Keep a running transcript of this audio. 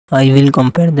I will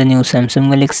compare the new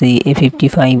Samsung Galaxy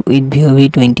A55 with Vivo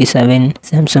V27.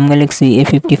 Samsung Galaxy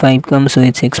A55 comes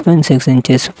with 6.6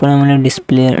 inches Super AMOLED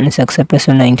display and success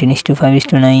ratio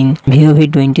 19:5:9. Vivo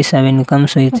V27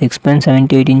 comes with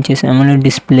 6.78 inches AMOLED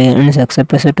display and success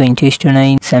ratio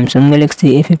 20:9. Samsung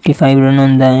Galaxy A55 run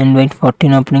on the Android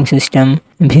 14 operating system.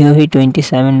 Vivo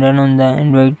V27 run on the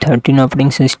Android 13 operating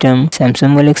system.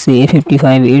 Samsung Galaxy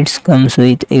A55 it comes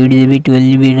with 8GB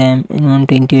 12GB RAM and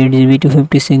 128GB to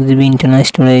 56GB internal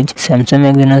storage. Samsung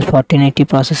Exynos 1480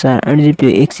 processor and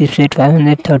GPU chipset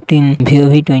 513. Vivo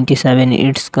V27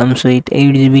 it comes with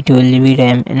 8GB 12GB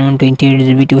RAM and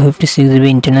 128GB to 56GB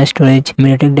internal storage.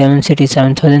 MediaTek Dimensity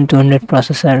 7200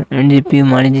 processor and GPU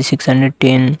Mali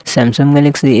G610. Samsung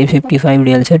Galaxy A55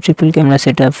 real set triple camera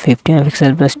setup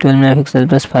 50MP plus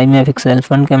 12MP plus 5MP,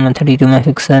 front camera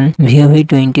 32MP. Vivo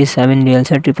V27 real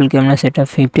set triple camera setup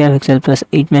 50MP plus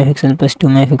 8MP plus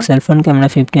 2MP, front camera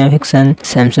 50MP.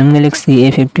 Samsung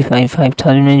Galaxy A55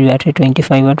 5000 mAh battery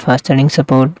 25W fast charging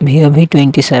support. Vivo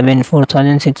V27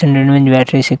 4600 mAh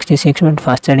battery 66W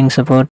fast charging support.